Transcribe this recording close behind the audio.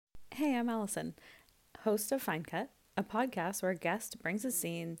Hey, I'm Alyson, host of Fine Cut, a podcast where a guest brings a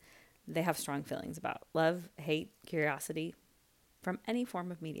scene they have strong feelings about love, hate, curiosity from any form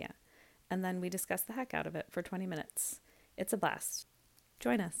of media. And then we discuss the heck out of it for 20 minutes. It's a blast.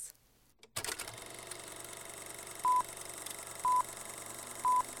 Join us.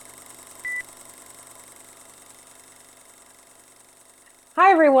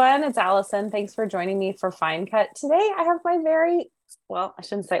 Hi, everyone. It's Alyson. Thanks for joining me for Fine Cut. Today, I have my I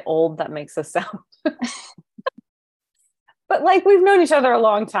shouldn't say old, that makes us sound. But we've known each other a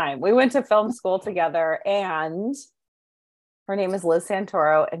long time. We went to film school together, and her name is Liz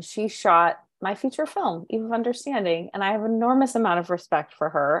Santoro, and she shot my feature film, Eve of Understanding. And I have an enormous amount of respect for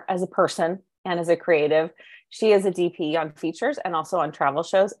her as a person and as a creative. She is a DP on features and also on travel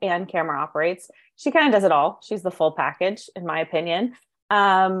shows and camera operates. She kind of does it all. She's the full package, in my opinion.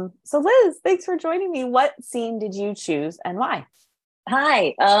 So Liz, thanks for joining me. What scene did you choose and why?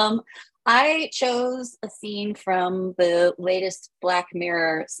 Hi. I chose a scene from the latest Black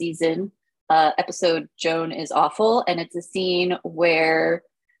Mirror season, episode Joan is Awful. And it's a scene where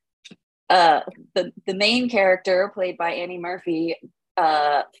the main character, played by Annie Murphy,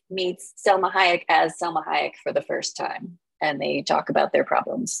 meets Selma Hayek as Selma Hayek for the first time. And they talk about their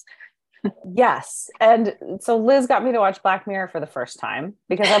problems. Yes. And so Liz got me to watch Black Mirror for the first time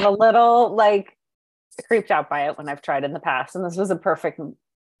because I'm a little creeped out by it when I've tried in the past. And this was a perfect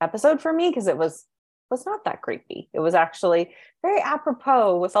episode for me because it was not that creepy. It was actually very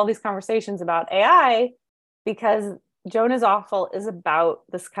apropos with all these conversations about AI, because Joan is Awful is about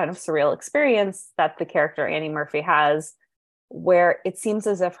this kind of surreal experience that the character Annie Murphy has, where it seems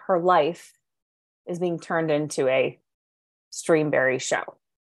as if her life is being turned into a Streamberry show,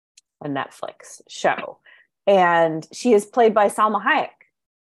 a Netflix show. And she is played by Salma Hayek.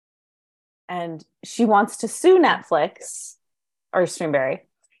 And she wants to sue Netflix or Streamberry.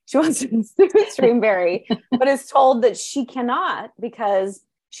 She wants to sue Streamberry, but is told that she cannot because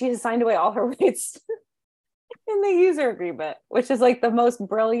she has signed away all her rights in the user agreement, which is the most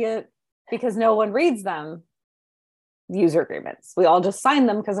brilliant, because no one reads them, user agreements. We all just sign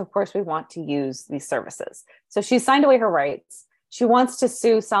them because, of course, we want to use these services. So she signed away her rights. She wants to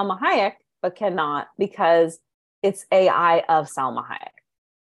sue Salma Hayek, but cannot because it's AI of Salma Hayek.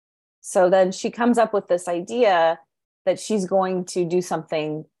 So then she comes up with this idea that she's going to do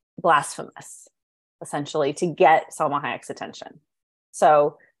something blasphemous, essentially, to get Salma Hayek's attention.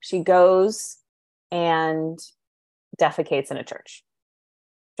 So she goes and defecates in a church,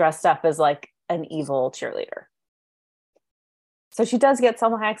 dressed up as an evil cheerleader. So she does get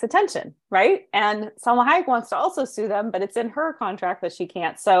Salma Hayek's attention, right? And Salma Hayek wants to also sue them, but it's in her contract that she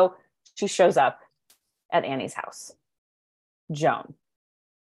can't. So she shows up at Annie's house, Joan.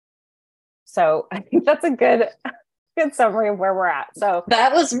 So I think that's a good summary of where we're at. So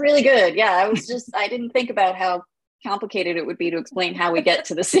that was really good. Yeah, I didn't think about how complicated it would be to explain how we get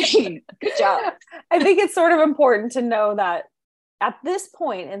to the scene. Good job. I think it's sort of important to know that at this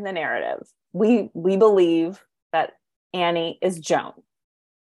point in the narrative, we believe that Annie is Joan,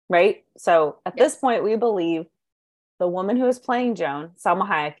 right? So at this point, we believe the woman who is playing Joan, Salma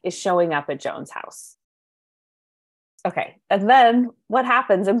Hayek, is showing up at Joan's house. Okay, and then what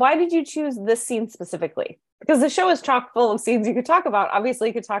happens? And why did you choose this scene specifically? Because the show is chock full of scenes you could talk about. Obviously,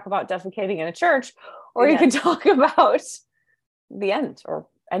 you could talk about defecating in a church, or you could talk about the end, or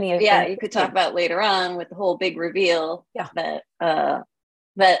any. Yeah, you could talk about later on with the whole big reveal. Yeah.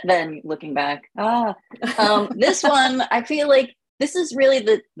 That then looking back, this one, I feel like this is really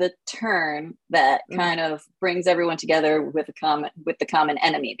the turn that kind of brings everyone together with the common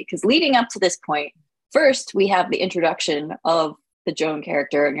enemy. Because leading up to this point, first we have the introduction of the Joan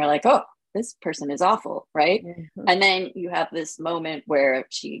character, and you're like, oh, this person is awful, right? Mm-hmm. And then you have this moment where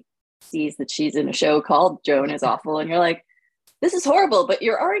she sees that she's in a show called Joan is Awful, and you're like, this is horrible, but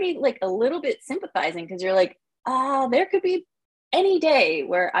you're already a little bit sympathizing because you're like, there could be any day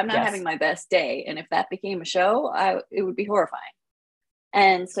where I'm not having my best day. And if that became a show, it would be horrifying.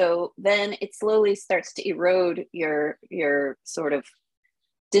 And so then it slowly starts to erode your sort of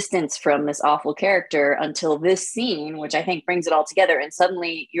distance from this awful character until this scene, which I think brings it all together. And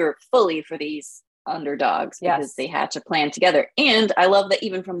suddenly you're fully for these underdogs because they hatch a plan together. And I love that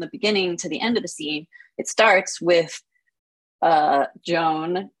even from the beginning to the end of the scene, it starts with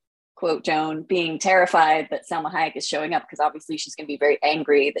Joan, quote Joan, being terrified that Salma Hayek is showing up because obviously she's going to be very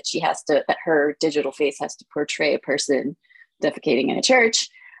angry that her digital face has to portray a person defecating in a church.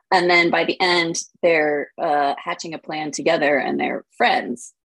 And then by the end, they're hatching a plan together and they're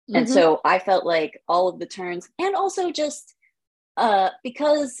friends. Mm-hmm. And so I felt like all of the turns, and also just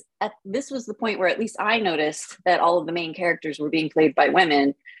because this was the point where at least I noticed that all of the main characters were being played by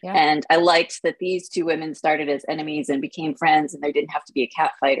women. Yeah. And I liked that these two women started as enemies and became friends, and there didn't have to be a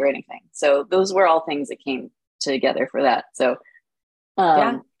cat fight or anything. So those were all things that came together for that. So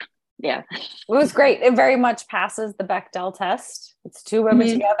yeah. It was great. It very much passes the Bechdel test. It's two women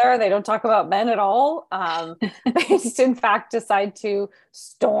together. They don't talk about men at all. They just, in fact, decide to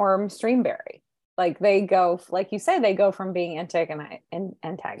storm Streamberry. Like they go, like you say, they go from being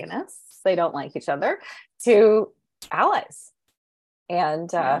antagonists, they don't like each other, to allies.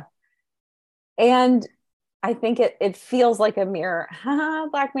 And I think it feels like a mirror,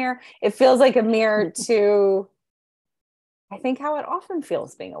 Black Mirror. It feels like a mirror to, I think, how it often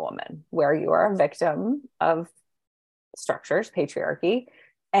feels being a woman, where you are a victim of structures, patriarchy,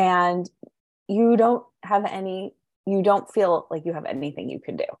 and you don't feel like you have anything you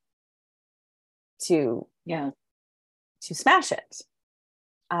can do to smash it.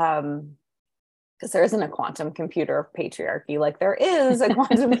 Because there isn't a quantum computer of patriarchy like there is a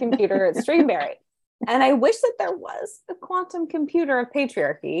quantum computer at Streamberry. And I wish that there was a quantum computer of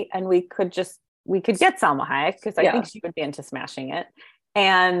patriarchy and we could get Salma Hayek, because I think she would be into smashing it.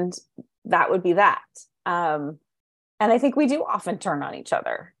 And that would be that. And I think we do often turn on each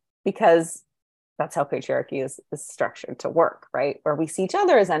other because that's how patriarchy is structured to work, right? Where we see each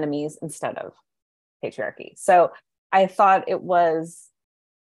other as enemies instead of patriarchy. So I thought it was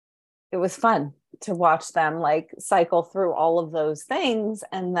fun to watch them like cycle through all of those things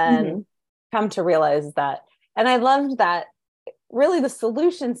and then come to realize that. And I loved that really the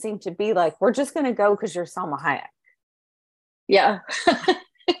solution seemed to be like, we're just going to go because you're Salma Hayek. Yeah.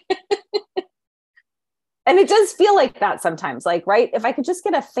 And it does feel like that sometimes, like, right? If I could just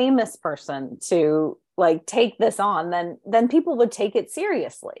get a famous person to like take this on, then people would take it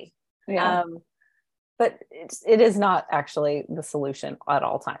seriously. Yeah. But it is not actually the solution at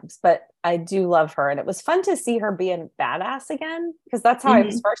all times. But I do love her. And it was fun to see her be a badass again, because that's how I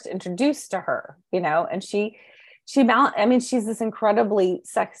was first introduced to her, and she's this incredibly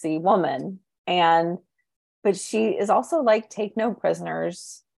sexy woman. But she is also like, take no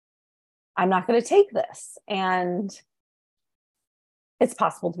prisoners. I'm not going to take this. And it's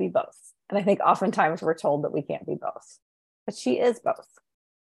possible to be both. And I think oftentimes we're told that we can't be both, but she is both.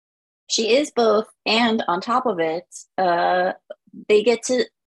 She is both. And on top of it, they get to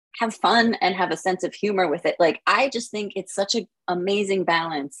have fun and have a sense of humor with it. Like, I just think it's such an amazing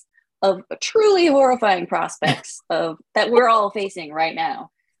balance of truly horrifying prospects of that we're all facing right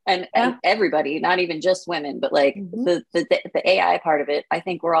now. And everybody, not even just women, but like the AI part of it, I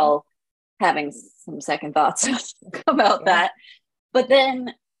think we're all having some second thoughts about that. But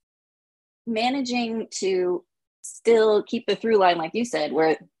then managing to still keep the through line, like you said,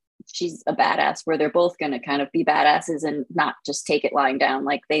 where she's a badass, where they're both going to kind of be badasses and not just take it lying down.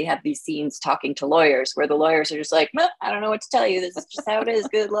 Like, they have these scenes talking to lawyers where the lawyers are just like, I don't know what to tell you. This is just how it is.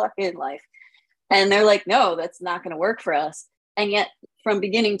 Good luck in life. And they're like, no, that's not going to work for us. And yet from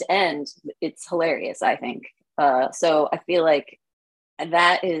beginning to end, it's hilarious, I think. So I feel like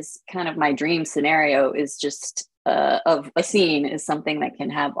that is kind of my dream scenario, is just of a scene is something that can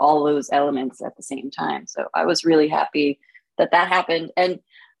have all those elements at the same time. So I was really happy that happened. And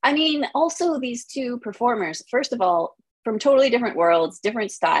I mean, also these two performers, first of all, from totally different worlds,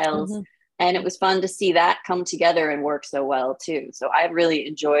 different styles. And it was fun to see that come together and work so well too. So I really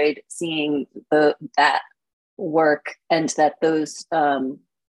enjoyed seeing that work, and that those, that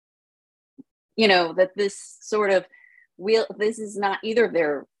this sort of this is not either of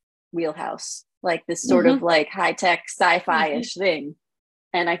their wheelhouse, like this sort of like high-tech sci-fi-ish thing.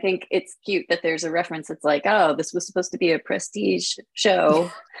 And I think it's cute that there's a reference that's like, oh, this was supposed to be a prestige show,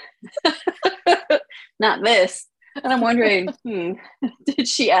 not this. And I'm wondering, did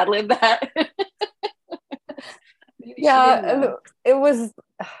she ad-lib that? Yeah,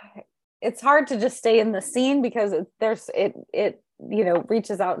 it's hard to just stay in the scene because it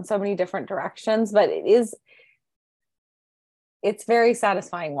reaches out in so many different directions, but it's very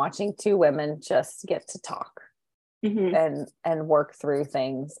satisfying watching two women just get to talk. And work through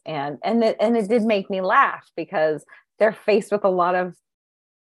things, and it did make me laugh because they're faced with a lot of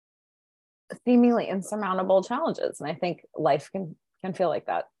seemingly insurmountable challenges, and I think life can feel like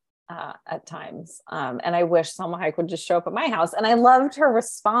that at times. And I wish Salma Hayek would just show up at my house. And I loved her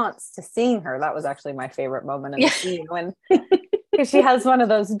response to seeing her. That was actually my favorite moment in the scene, when she has one of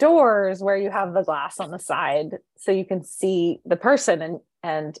those doors where you have the glass on the side so you can see the person,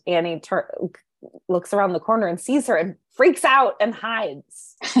 and Annie looks around the corner and sees her and freaks out and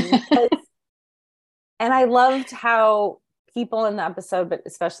hides. And I loved how people in the episode, but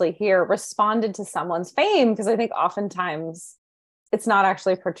especially here, responded to someone's fame, because I think oftentimes it's not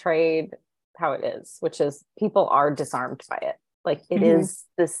actually portrayed how it is, which is people are disarmed by it. Like it is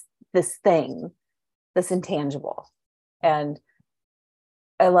this thing, this intangible. And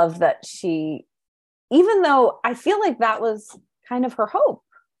I love that she, even though I feel like that was kind of her hope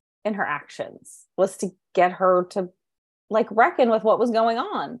in her actions, was to get her to like reckon with what was going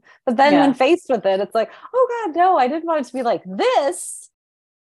on. But then when faced with it, it's like, oh God, no, I didn't want it to be like this.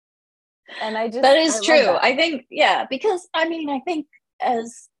 And that is true. I think, because I mean,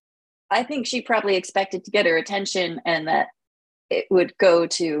 I think she probably expected to get her attention and that it would go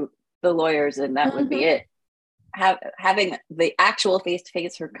to the lawyers and that would be it. Having the actual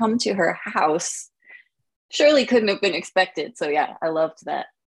face-to-face her come to her house surely couldn't have been expected. So yeah, I loved that.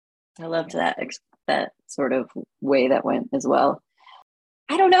 I loved that sort of way that went as well.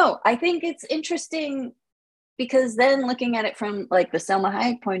 I don't know. I think it's interesting because then looking at it from like the Selma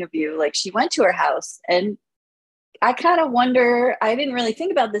Hayek point of view, like she went to her house and I kind of wonder, I didn't really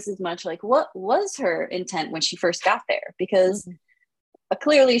think about this as much, like what was her intent when she first got there? Because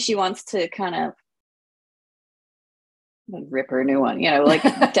clearly she wants to kind of rip her a new one, like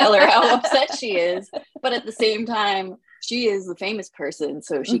tell her how upset she is. But at the same time, she is the famous person,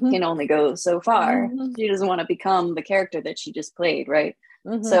 so she can only go so far. She doesn't want to become the character that she just played, right?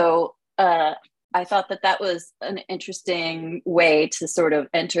 So I thought that was an interesting way to sort of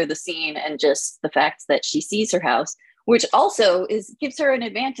enter the scene, and just the fact that she sees her house, which also gives her an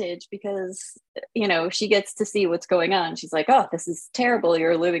advantage because, she gets to see what's going on. She's like, oh, this is terrible.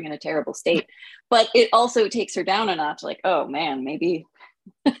 You're living in a terrible state. But it also takes her down a notch, like, oh man, maybe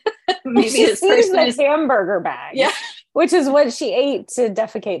this person is hamburger bag. Yeah. Which is what she ate to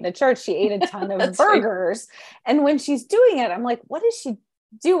defecate in the church. She ate a ton of burgers. Right. And when she's doing it, I'm like, what is she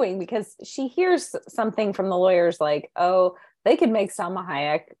doing? Because she hears something from the lawyers like, oh, they could make Salma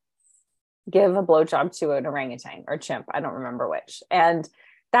Hayek give a blowjob to an orangutan or chimp. I don't remember which. And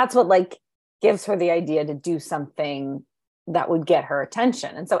that's what like gives her the idea to do something that would get her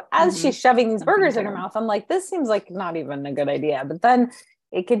attention. And so as she's shoving these burgers in her mouth, I'm like, this seems like not even a good idea. But then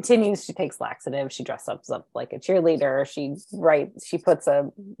it continues. She takes laxatives. She dresses up like a cheerleader. She puts a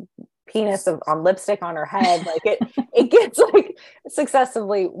penis on lipstick on her head. Like it gets like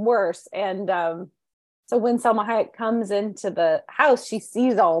successively worse. And so when Selma Hayek comes into the house, she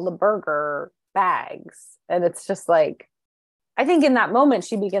sees all the burger bags. And it's just like, I think in that moment,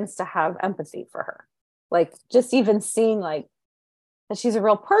 she begins to have empathy for her. Like just even seeing like that she's a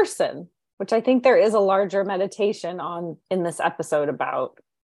real person, which I think there is a larger meditation on in this episode about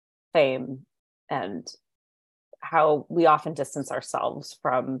fame and how we often distance ourselves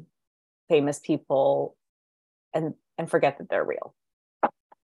from famous people and forget that they're real.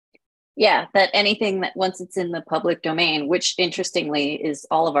 Yeah, that anything that once it's in the public domain, which interestingly is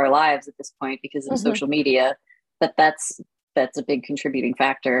all of our lives at this point because of social media, that's a big contributing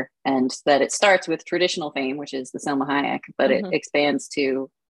factor. And that it starts with traditional fame, which is the Selma Hayek, but it expands to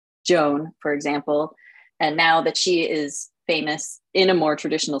Joan, for example. And now that she is famous in a more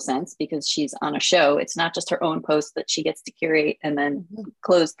traditional sense because she's on a show, it's not just her own post that she gets to curate and then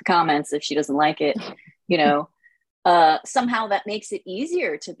close the comments if she doesn't like it, somehow that makes it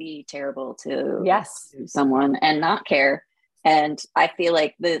easier to be terrible to someone and not care. And I feel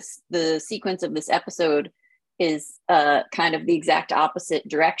like the sequence of this episode is kind of the exact opposite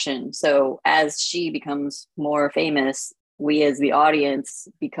direction. So as she becomes more famous, we as the audience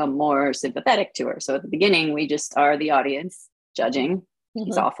become more sympathetic to her. So at the beginning, we just are the audience judging.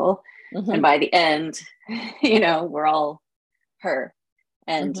 She's awful. And by the end, we're all her.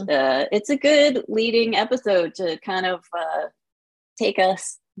 And it's a good leading episode to kind of take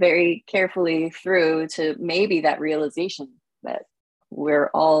us very carefully through to maybe that realization that we're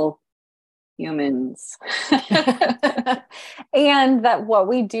all humans. And that what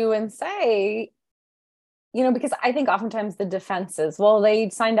we do and say, because I think oftentimes the defense is, well, they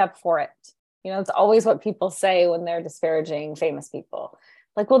signed up for it. It's always what people say when they're disparaging famous people.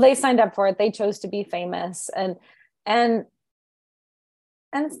 Like, well, they signed up for it. They chose to be famous. And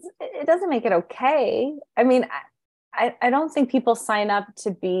it doesn't make it okay. I mean, I don't think people sign up to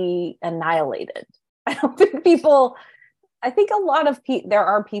be annihilated. I think a lot of people, there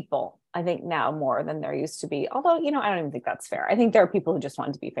are people, I think now more than there used to be, although, I don't even think that's fair. I think there are people who just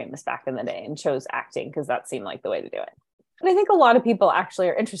wanted to be famous back in the day and chose acting because that seemed like the way to do it. And I think a lot of people actually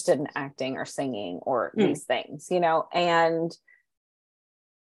are interested in acting or singing or these things, and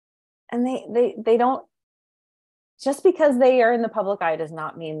they don't, just because they are in the public eye does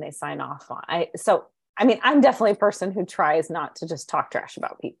not mean they sign off on. I'm definitely a person who tries not to just talk trash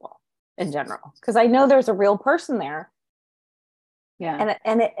about people in general, because I know there's a real person there. Yeah.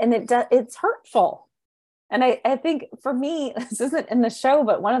 And it's hurtful. And I think for me, this isn't in the show,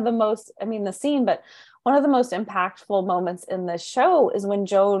 but one of the most, I mean, the scene, but one of the most impactful moments in the show is when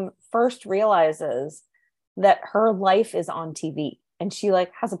Joan first realizes that her life is on TV and she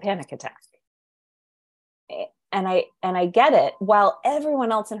like has a panic attack. And I get it, while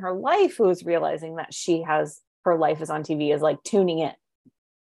everyone else in her life who is realizing that her life is on TV is like tuning in,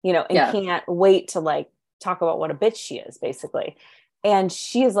 and can't wait to like talk about what a bitch she is, basically. And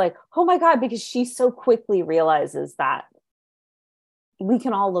she is like, oh my God, because she so quickly realizes that we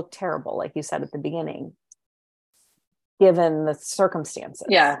can all look terrible, like you said at the beginning, given the circumstances.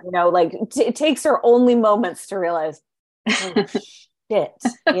 Yeah. Like it takes her only moments to realize, oh shit,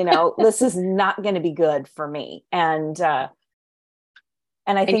 this is not going to be good for me. And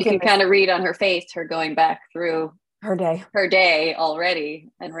I think you can kind of read on her face, her going back through her day already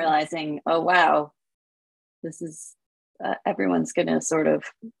and realizing, oh, wow, this is, everyone's going to sort of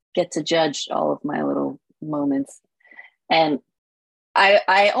get to judge all of my little moments. And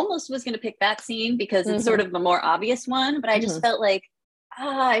I almost was going to pick that scene because it's sort of the more obvious one, but I just felt like,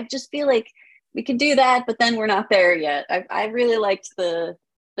 I just feel like we can do that, but then we're not there yet. I really liked the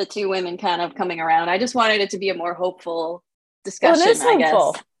two women kind of coming around. I just wanted it to be a more hopeful discussion, I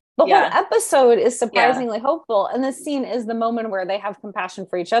guess. The whole episode is surprisingly hopeful. And this scene is the moment where they have compassion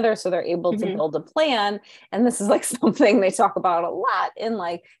for each other. So they're able to build a plan. And this is like something they talk about a lot in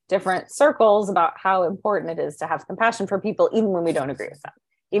like different circles about how important it is to have compassion for people, even when we don't agree with them,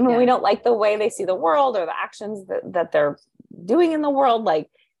 even when we don't like the way they see the world or the actions that they're doing in the world.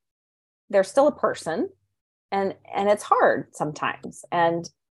 Like they're still a person and it's hard sometimes. And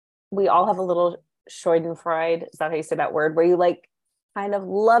we all have a little Schadenfreude. Is that how you say that word? Where you like kind of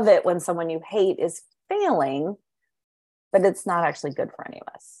love it when someone you hate is failing, but it's not actually good for any of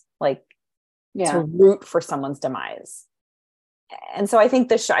us. Like to root for someone's demise. And so I think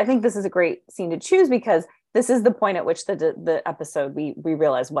this is a great scene to choose because this is the point at which the episode, we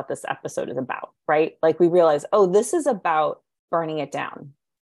realize what this episode is about, right? Like we realize, oh, this is about burning it down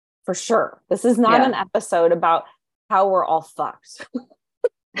for sure. This is not an episode about how we're all fucked.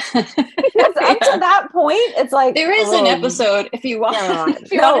 Because up to that point, it's like there is an episode if you want.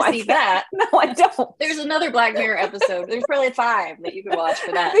 If you want to see that, no, I don't. There's another Black Mirror episode. There's probably 5 that you can watch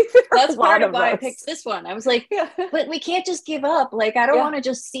for that. That's part of why I picked this one. I was like, but we can't just give up. Like, I don't want to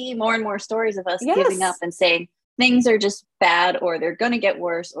just see more and more stories of us giving up and saying things are just bad, or they're going to get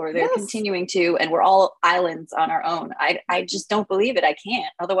worse, or they're continuing to, and we're all islands on our own. I just don't believe it. I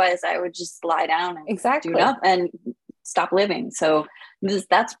can't. Otherwise, I would just lie down and do nothing and stop living. So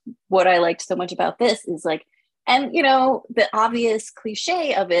that's what I liked so much about this is like, and the obvious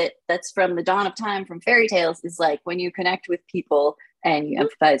cliche of it that's from the dawn of time from fairy tales is like when you connect with people and you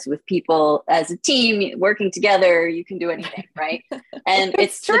empathize with people as a team working together, you can do anything, right? And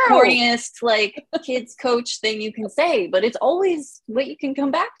it's the corniest like kids coach thing you can say, but it's always what you can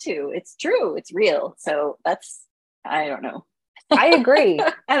come back to. It's true, it's real. So that's, I don't know. I agree.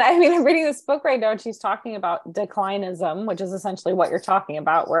 And I mean, I'm reading this book right now and she's talking about declinism, which is essentially what you're talking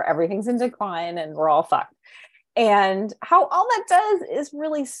about, where everything's in decline and we're all fucked. And how all that does is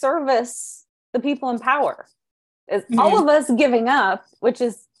really service the people in power. Is all of us giving up, which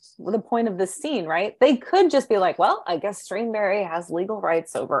is the point of this scene, right? They could just be like, well, I guess Strainberry has legal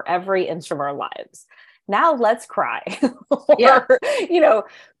rights over every inch of our lives. Now let's cry.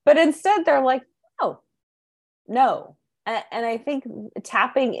 But instead they're like, no. And I think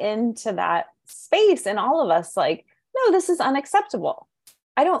tapping into that space in all of us, like, no, this is unacceptable.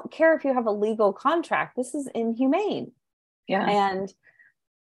 I don't care if you have a legal contract. This is inhumane. Yeah. And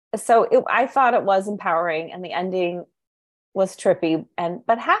so I thought it was empowering, and the ending was trippy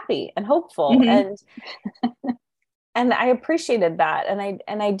but happy and hopeful. And I appreciated that.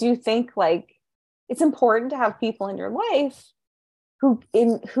 And I do think like it's important to have people in your life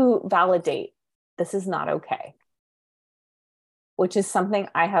who validate this is not okay. Which is something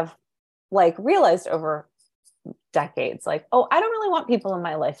I have like realized over decades. Like, oh, I don't really want people in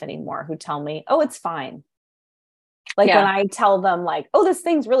my life anymore who tell me, oh, it's fine. Like when I tell them like, oh, this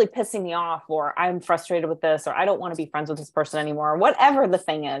thing's really pissing me off, or I'm frustrated with this, or I don't want to be friends with this person anymore, or whatever the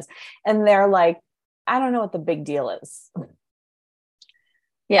thing is. And they're like, I don't know what the big deal is.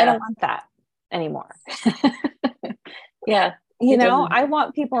 I don't want that anymore. I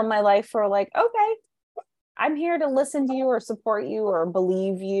want people in my life who are like, okay, I'm here to listen to you or support you or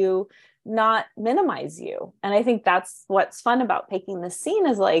believe you, not minimize you. And I think that's what's fun about picking this scene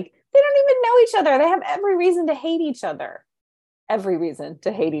is like, they don't even know each other. They have every reason to hate each other.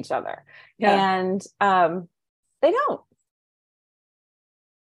 Yeah. And they don't.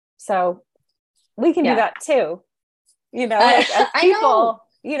 So we can do that too. Like as people,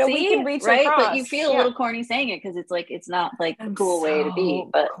 you know, we can reach right? across. But you feel a little corny saying it because it's like it's not like a cool way to be.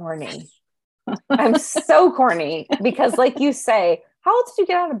 But corny. I'm so corny because, like you say, how else do you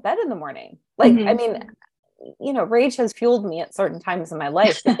get out of bed in the morning? Like, I mean, you know, rage has fueled me at certain times in my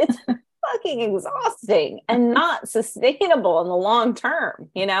life, but it's fucking exhausting and not sustainable in the long term.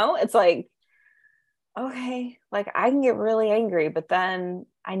 You know, it's like, okay, like I can get really angry, but then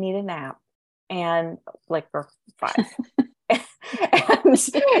I need a nap and like for 5. And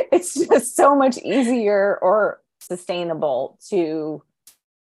it's just so much easier or sustainable to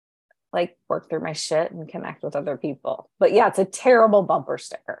like work through my shit and connect with other people. But yeah, it's a terrible bumper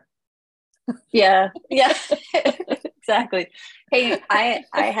sticker. Yeah, exactly. Hey, I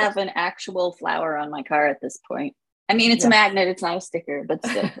have an actual flower on my car at this point. I mean, it's a magnet, it's not a sticker, but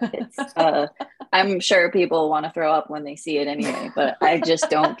still, it's I'm sure people want to throw up when they see it anyway, but I just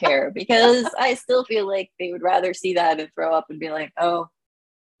don't care because I still feel like they would rather see that and throw up and be like, oh,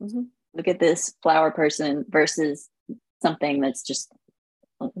 look at this flower person versus something that's just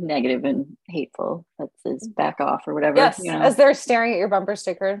negative and hateful that says back off or whatever. Yes, you know, as they're staring at your bumper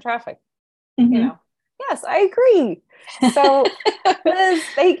sticker in traffic. You know, yes, I agree. So Liz,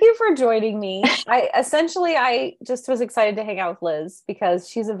 thank you for joining me. I just was excited to hang out with Liz because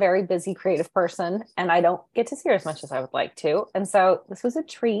she's a very busy creative person and I don't get to see her as much as I would like to. And so this was a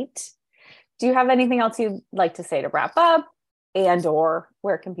treat. Do you have anything else you'd like to say to wrap up, and or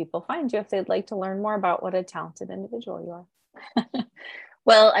where can people find you if they'd like to learn more about what a talented individual you are?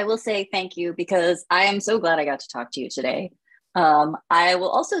 Well, I will say thank you because I am so glad I got to talk to you today. I will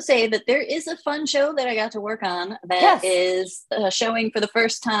also say that there is a fun show that I got to work on that is showing for the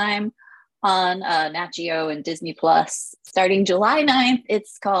first time on Nat Geo and Disney Plus starting July 9th.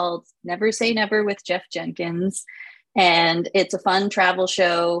 It's called Never Say Never with Jeff Jenkins. And it's a fun travel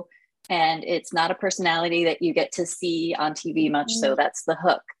show. And it's not a personality that you get to see on TV much. So that's the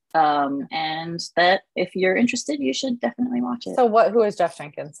hook. And that if you're interested, you should definitely watch it. So who is Jeff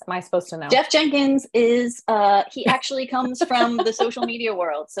Jenkins? Am I supposed to know? Jeff Jenkins is he actually comes from the social media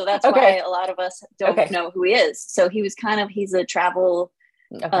world, so that's why a lot of us don't know who he is. So he's a travel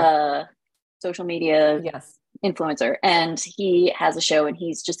social media influencer, and he has a show, and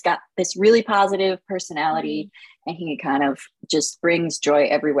he's just got this really positive personality, and he kind of just brings joy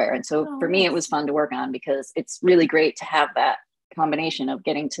everywhere. And so for me, it was fun to work on because it's really great to have that combination of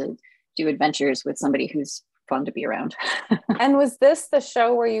getting to do adventures with somebody who's fun to be around. And was this the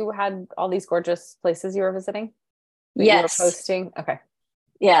show where you had all these gorgeous places you were visiting? Yes. You were posting? Okay.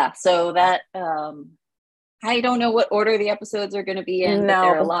 Yeah. So that I don't know what order the episodes are going to be in, but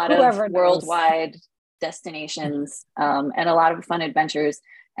there are a lot of worldwide destinations and a lot of fun adventures.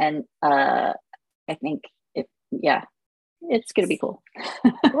 And I think it's going to be cool.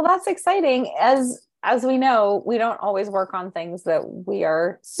 Well, that's exciting. As we know, we don't always work on things that we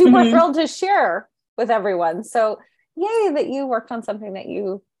are super thrilled to share with everyone. So yay that you worked on something that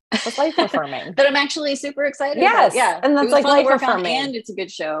was life affirming. That I'm actually super excited about. Yeah. And that's like life affirming. And it's a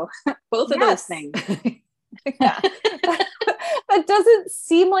good show. Both of those things. That doesn't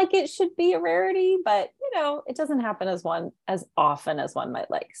seem like it should be a rarity, but you know, it doesn't happen as often as one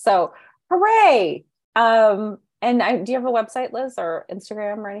might like. So hooray. And do you have a website, Liz, or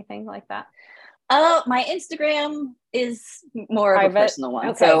Instagram or anything like that? My Instagram is more of a personal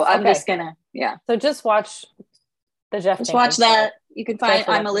one. So I'm just gonna, So just watch the Jeff. Just watch that. You can find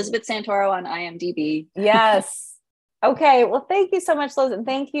I'm Elizabeth Santoro on IMDb. Yes. Okay. Well, thank you so much, Liz. And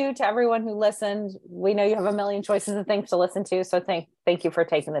thank you to everyone who listened. We know you have a million choices of things to listen to. So thank you for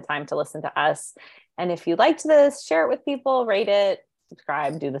taking the time to listen to us. And if you liked this, share it with people, rate it,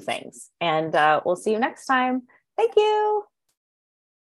 subscribe, do the things. And we'll see you next time. Thank you.